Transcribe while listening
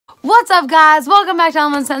What's up, guys? Welcome back to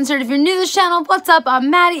Uncensored. If you're new to this channel, what's up?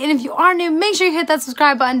 I'm Maddie, and if you are new, make sure you hit that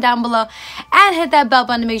subscribe button down below and hit that bell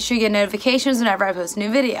button to make sure you get notifications whenever I post a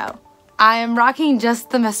new video. I am rocking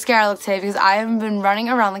just the mascara look today because I have been running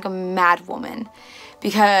around like a mad woman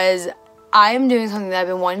because I am doing something that I've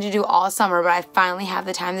been wanting to do all summer, but I finally have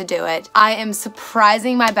the time to do it. I am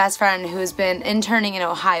surprising my best friend who's been interning in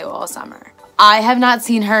Ohio all summer. I have not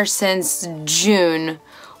seen her since June,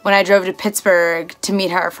 when I drove to Pittsburgh to meet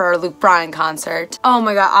her for a Luke Bryan concert. Oh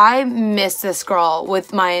my god, I miss this girl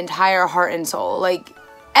with my entire heart and soul. Like,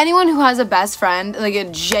 anyone who has a best friend, like a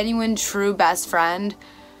genuine, true best friend,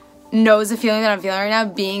 knows the feeling that I'm feeling right now,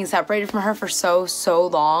 being separated from her for so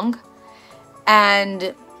long.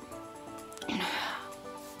 And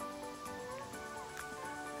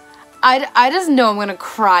I just know I'm gonna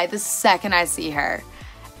cry the second I see her.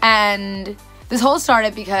 And this whole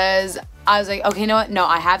started because I was like, okay, you know what? No,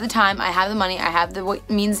 I have the time, I have the money, I have the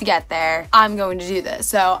means to get there. I'm going to do this.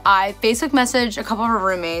 So I Facebook messaged a couple of her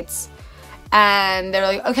roommates, and they were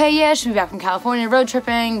like, okay, yeah, she'll be back from California road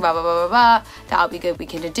tripping, blah, blah, blah, blah, blah. That'll be a good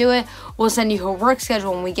weekend to do it. We'll send you her work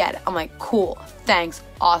schedule when we get it. I'm like, cool, thanks,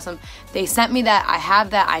 awesome. They sent me that, I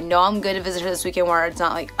have that. I know I'm good to visit her this weekend where it's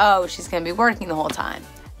not like, oh, she's gonna be working the whole time.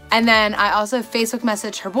 And then I also Facebook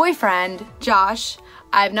messaged her boyfriend, Josh.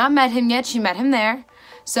 I have not met him yet, she met him there.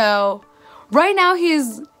 So right now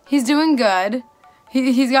he's doing good.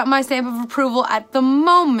 He's got my stamp of approval at the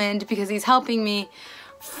moment because he's helping me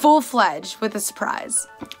full-fledged with a surprise.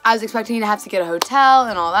 I was expecting to have to get a hotel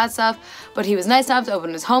and all that stuff, but he was nice enough to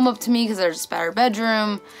open his home up to me because there's a spare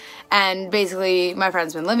bedroom, and basically my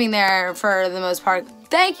friend's been living there for the most part.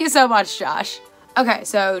 Thank you so much, Josh. Okay,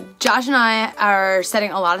 so Josh and I are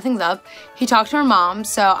setting a lot of things up. He talked to her mom,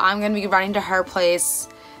 so I'm gonna be running to her place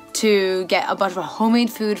to get a bunch of homemade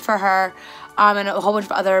food for her, and a whole bunch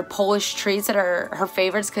of other Polish treats that are her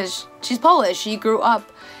favorites because she's Polish. She grew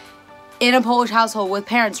up in a Polish household with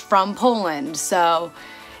parents from Poland, so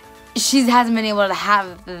she hasn't been able to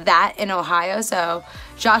have that in Ohio. So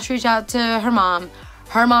Josh reached out to her mom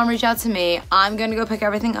reached out to me. I'm gonna go pick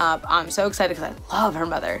everything up. I'm so excited because I love her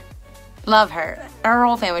mother. Love her. Her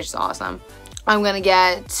whole family's just awesome. I'm gonna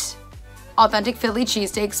get authentic Philly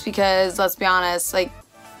cheesesteaks because, let's be honest, like,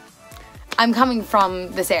 I'm coming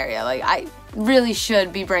from this area. Like, I really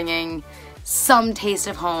should be bringing some taste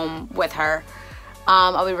of home with her.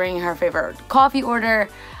 I'll be bringing her favorite coffee order.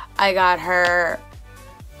 I got her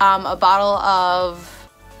a bottle of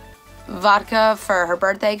vodka for her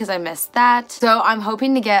birthday because I missed that. So I'm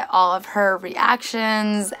hoping to get all of her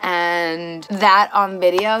reactions and that on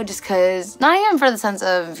video, just because, not even for the sense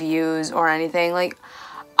of views or anything. Like,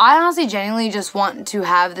 I honestly genuinely just want to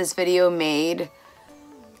have this video made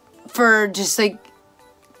for just like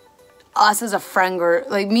us as a friend group,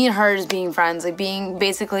 like me and her just being friends, like being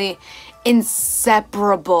basically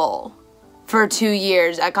inseparable for 2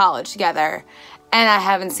 years at college together. And I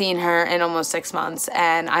haven't seen her in almost 6 months,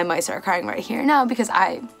 and I might start crying right here now because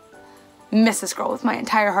I miss this girl with my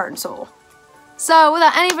entire heart and soul. So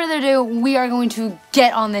without any further ado, we are going to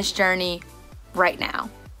get on this journey right now.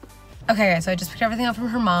 Okay guys, so I just picked everything up from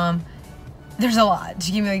her mom. There's a lot.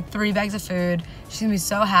 She gave me like 3 bags of food. She's gonna be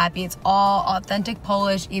so happy. It's all authentic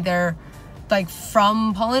Polish, either like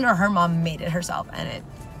from Poland or her mom made it herself. And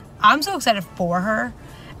I'm so excited for her.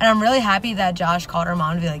 And I'm really happy that Josh called her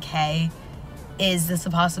mom to be like, hey, is this a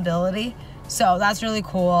possibility? So that's really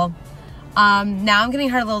cool. Now I'm getting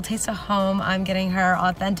her a little taste of home. I'm getting her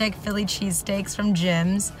authentic Philly cheesesteaks from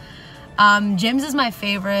Jim's. Jim's is my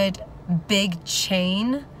favorite big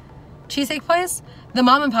chain cheesesteak place. The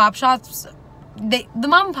mom and pop shops, the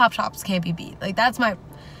mom and pop shops can't be beat. Like, that's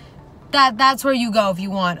where you go if you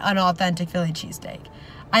want an authentic Philly cheesesteak.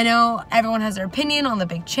 I know everyone has their opinion on the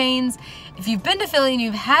big chains. If you've been to Philly and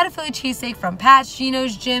you've had a Philly cheesesteak from Pat's,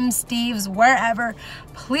 Geno's, Jim's, Steve's, wherever,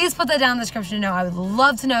 please put that down in the description to know. I would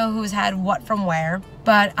love to know who's had what from where.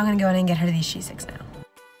 But I'm gonna go in and get her these cheesesteaks now.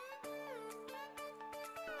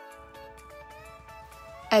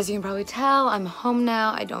 As you can probably tell, I'm home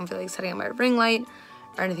now. I don't feel like setting up my ring light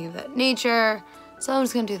or anything of that nature. So I'm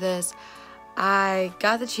just gonna do this. I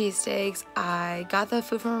got the cheesesteaks, I got the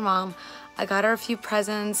food from her mom, I got her a few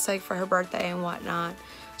presents like for her birthday and whatnot.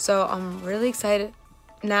 So I'm really excited.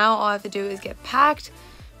 Now all I have to do is get packed,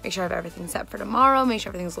 make sure I have everything set for tomorrow, make sure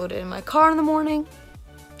everything's loaded in my car in the morning.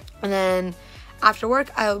 And then after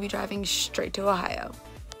work, I will be driving straight to Ohio.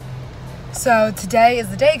 So today is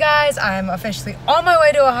the day, guys. I'm officially on my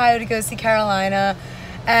way to Ohio to go see Carolina.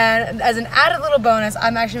 And as an added little bonus,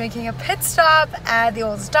 I'm actually making a pit stop at the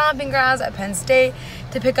old stomping grounds at Penn State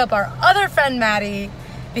to pick up our other friend, Maddie,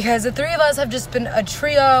 because the three of us have just been a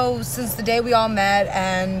trio since the day we all met,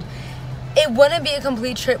 and it wouldn't be a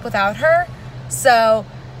complete trip without her. So,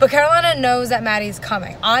 but Carolina knows that Maddie's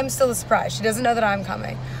coming. I'm still surprised. She doesn't know that I'm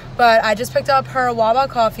coming. But I just picked up her Wawa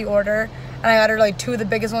coffee order, and I got her like 2 of the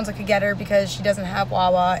biggest ones I could get her because she doesn't have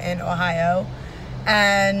Wawa in Ohio.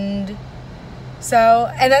 And so,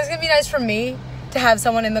 and that's gonna be nice for me to have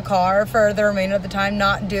someone in the car for the remainder of the time,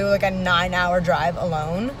 not do like a 9-hour drive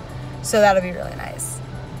alone. So that'll be really nice.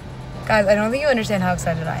 Guys, I don't think you understand how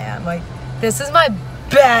excited I am. Like, this is my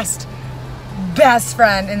best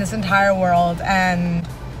friend in this entire world, and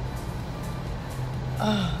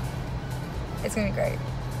it's gonna be great.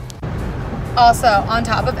 Also, on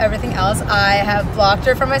top of everything else, I have blocked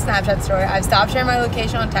her from my Snapchat story. I've stopped sharing my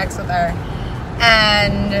location on text with her,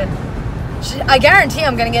 and I guarantee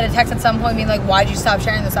I'm gonna get a text at some point being like, why'd you stop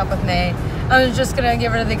sharing this stuff with me? I was just gonna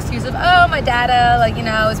give her the excuse of, oh, my data, like, you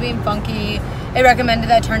know, is being funky. It recommended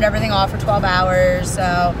that I turned everything off for 12 hours,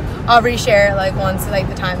 so I'll reshare it like once like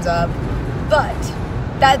the time's up. But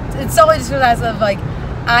that it's solely just because of like,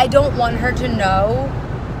 I don't want her to know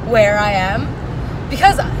where I am,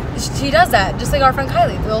 because she does that, just like our friend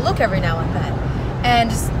Kylie. They'll look every now and then, and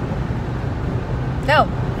just no,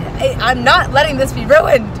 I'm not letting this be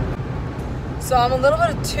ruined. So I'm a little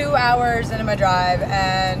bit of 2 hours into my drive,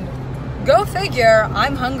 and go figure,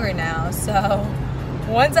 I'm hungry now. So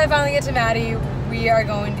once I finally get to Maddie, we are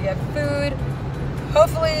going to get food.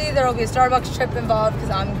 Hopefully there will be a Starbucks trip involved,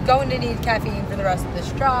 because I'm going to need caffeine for the rest of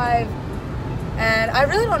this drive. And I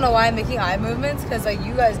really don't know why I'm making eye movements, because like,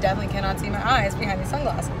 you guys definitely cannot see my eyes behind these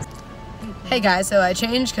sunglasses. Hey guys, so I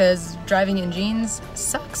changed because driving in jeans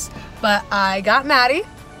sucks. But I got Maddie.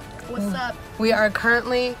 What's up? We are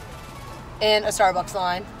currently in a Starbucks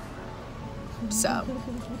line. So,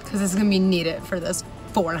 because this is going to be needed for this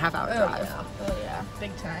 4.5-hour drive. Oh yeah,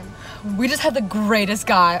 big time. We just had the greatest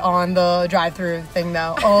guy on the drive-through thing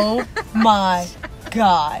though. Oh my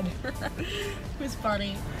God. Who's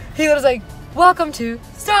funny? He was like, welcome to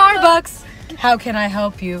Starbucks. How can I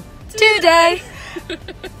help you today?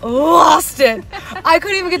 Lost it. I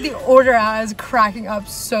couldn't even get the order out. I was cracking up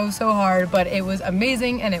so hard, but it was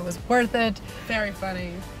amazing and it was worth it. Very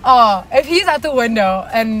funny. If he's at the window,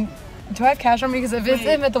 and do I have cash on me? Because if it's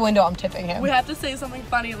him at the window, I'm tipping him. We have to say something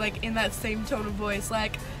funny, like in that same tone of voice,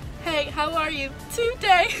 like, hey, how are you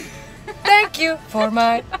today? Thank you for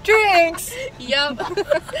my drinks. Yup.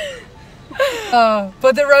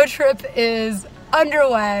 But the road trip is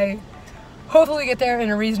underway. Hopefully we get there in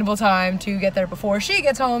a reasonable time to get there before she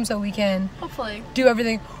gets home, so we can hopefully do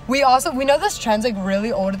everything. We know this trend's like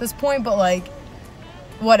really old at this point, but like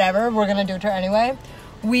whatever, we're gonna do it to her anyway.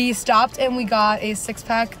 We stopped and we got a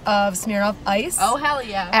 6-pack of Smirnoff Ice. Oh hell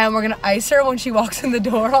yeah. And we're gonna ice her when she walks in the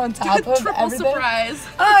door on top of Triple everything. surprise.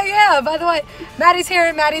 Oh yeah, by the way, Maddie's here,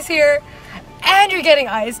 and you're getting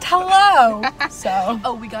iced. Hello. So.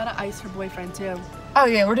 Oh, we gotta ice her boyfriend too. Oh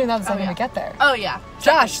yeah, we're doing that the second we get there. Oh yeah.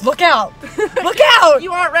 Josh, look out. Look out.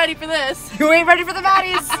 You aren't ready for this. You ain't ready for the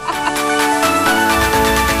Maddies.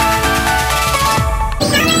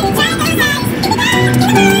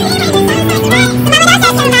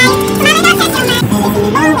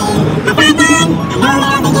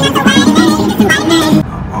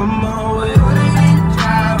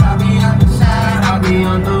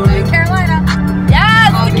 Carolina.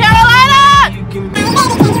 Yes, to Carolina!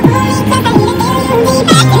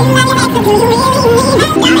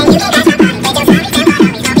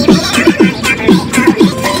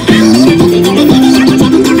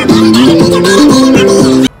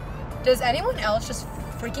 Does anyone else just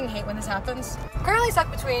freaking hate when this happens? Currently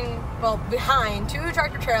stuck behind 2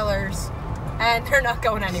 tractor trailers, and they're not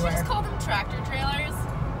going anywhere. Just call them tractor trailers.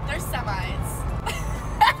 They're semis.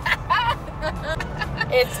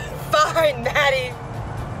 It's fine, Maddie.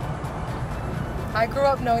 I grew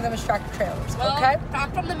up knowing them as tractor trailers, Well, okay?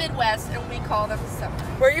 I'm from the Midwest, and we call them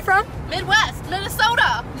semis. Where are you from? Midwest,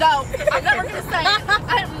 Minnesota. No, I'm never gonna say it.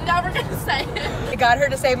 I'm never gonna say it. I got her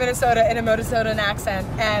to say Minnesota in a Minnesotan accent,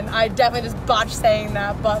 and I definitely just botched saying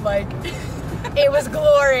that, but like, it was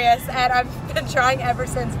glorious, and I've been trying ever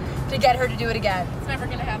since to get her to do it again. It's never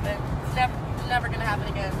gonna happen. It's never gonna happen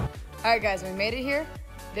again. All right, guys, we made it here.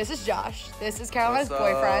 This is Josh. This is Caroline's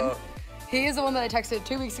boyfriend. He is the one that I texted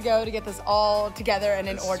 2 weeks ago to get this all together and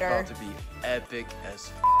in order. This is about to be epic as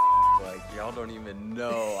like, y'all don't even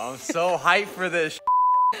know. I'm so hyped for this.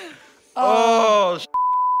 Oh,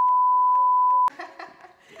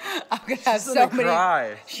 I'm gonna have she's so gonna many.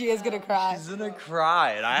 cry. She is gonna cry. She's gonna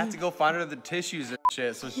cry, and I have to go find her the tissues and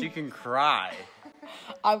shit so she can cry.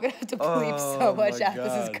 I'm gonna have to bleep so much out.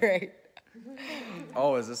 This is great.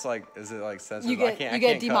 Oh, is it like censored? You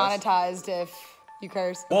get demonetized if You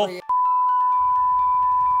curse. Well,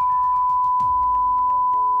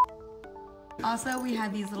 Also, we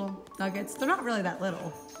had these little nuggets. They're not really that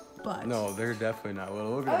little, but. no, they're definitely not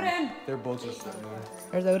little. Look at them. They're both just sitting there.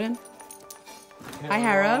 There's Odin. Hi,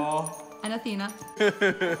 Hera. And Athena.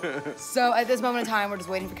 So at this moment in time, we're just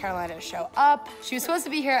waiting for Carolina to show up. She was supposed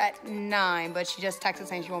to be here at 9, but she just texted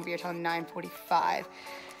saying she won't be here till 9:45.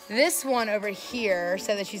 This one over here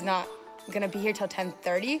said that she's not gonna be here till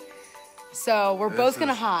 10:30. So we're both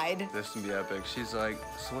gonna hide. This is gonna be epic. She's like,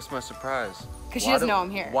 so what's my surprise? Because she doesn't know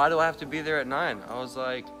I'm here. Why do I have to be there at 9? I was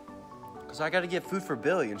like, because I gotta get food for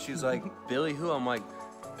Billy. And she's like, Billy who? I'm like,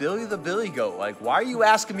 Billy the Billy Goat. Like, why are you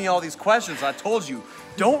asking me all these questions? I told you,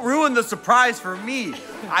 don't ruin the surprise for me.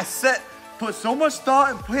 I put so much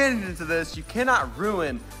thought and planning into this, you cannot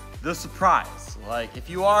ruin the surprise. Like, if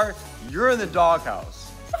you are, you're in the doghouse.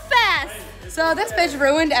 Fast! So this bitch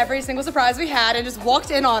ruined every single surprise we had and just walked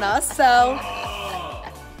in on us, so.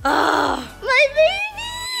 My babies!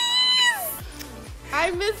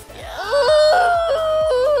 I missed you.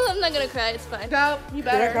 Oh, I'm not gonna cry, it's fine. No, you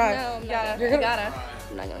better. cry. No, I'm not. You gotta.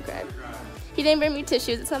 I'm not gonna cry. He didn't bring me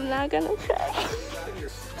tissues, so I'm not gonna cry.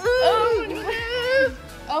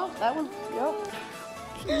 Oh, that one. Yep.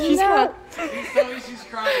 She's crying. She's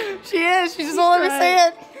crying. She is. She just won't let me say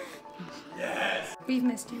it. Yes. We've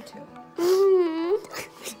missed you too.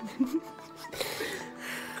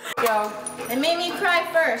 Yo, they made me cry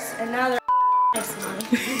first, and now they're next to me.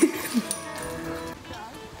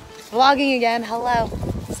 Vlogging again. Hello.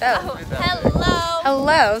 So. Hello.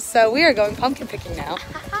 Hello. So we are going pumpkin picking now.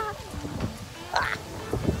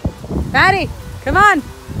 Maddie, come on.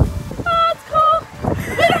 Oh, it's cold.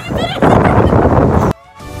 Wait, are you kidding?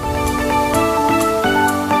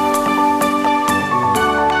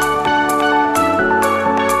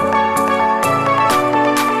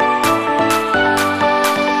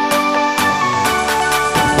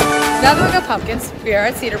 Now that we got pumpkins, we are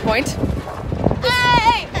at Cedar Point.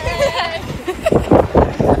 Hey!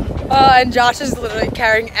 And Josh is literally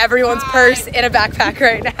carrying everyone's purse in a backpack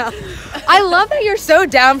right now. I love that you're so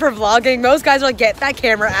down for vlogging. Most guys are like, get that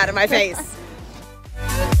camera out of my face.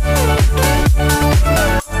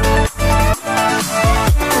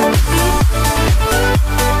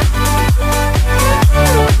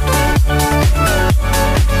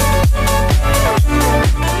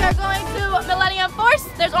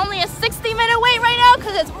 There's only a 60-minute wait right now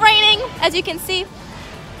because it's raining, as you can see.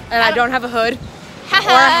 And I don't have a hood or a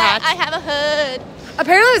Haha, hat. I have a hood.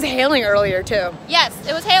 Apparently it was hailing earlier too. Yes,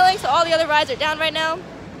 it was hailing, so all the other rides are down right now.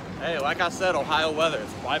 Hey, like I said, Ohio weather,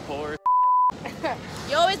 it's bipolar.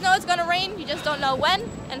 You always know it's gonna rain, you just don't know when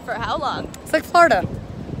and for how long. It's like Florida.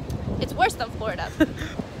 It's worse than Florida.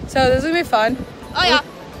 So this is gonna be fun. Oh yeah.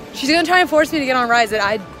 She's gonna try and force me to get on rides that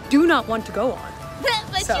I do not want to go on.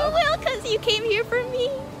 But So. you will, because you came here for me.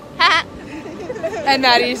 Ha. And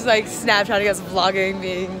Maddie's like Snapchatting us vlogging,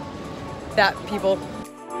 being that people.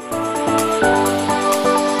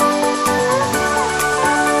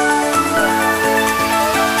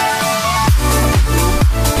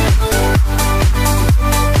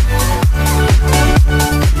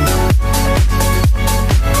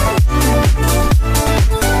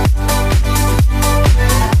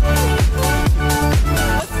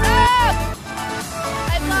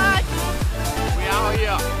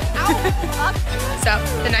 So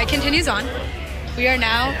the night continues on. We are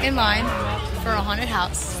now in line for a haunted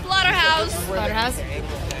house. Slaughterhouse. Slaughterhouse.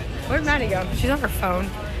 Where'd Maddie go? She's on her phone.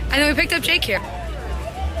 And then we picked up Jake here.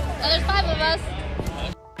 Oh, there's 5 of us.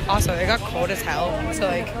 Also, it got cold as hell. So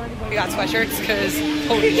like, we got sweatshirts because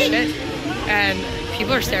holy shit. And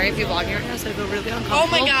people are staring at me vlogging right now, so I feel really uncomfortable. Oh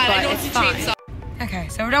my god, but I don't it's see fine. chainsaw. Okay,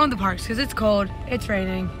 so we're done with the parks because it's cold, it's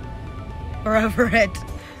raining. We're over it.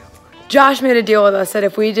 Josh made a deal with us that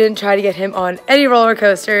if we didn't try to get him on any roller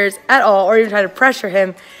coasters at all, or even try to pressure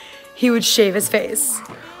him, he would shave his face.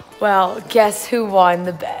 Well, guess who won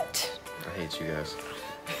the bet? I hate you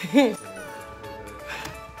guys.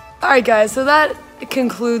 All right, guys, so that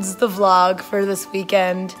concludes the vlog for this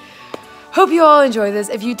weekend. Hope you all enjoyed this.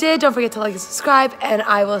 If you did, don't forget to like and subscribe, and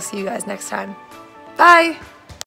I will see you guys next time. Bye.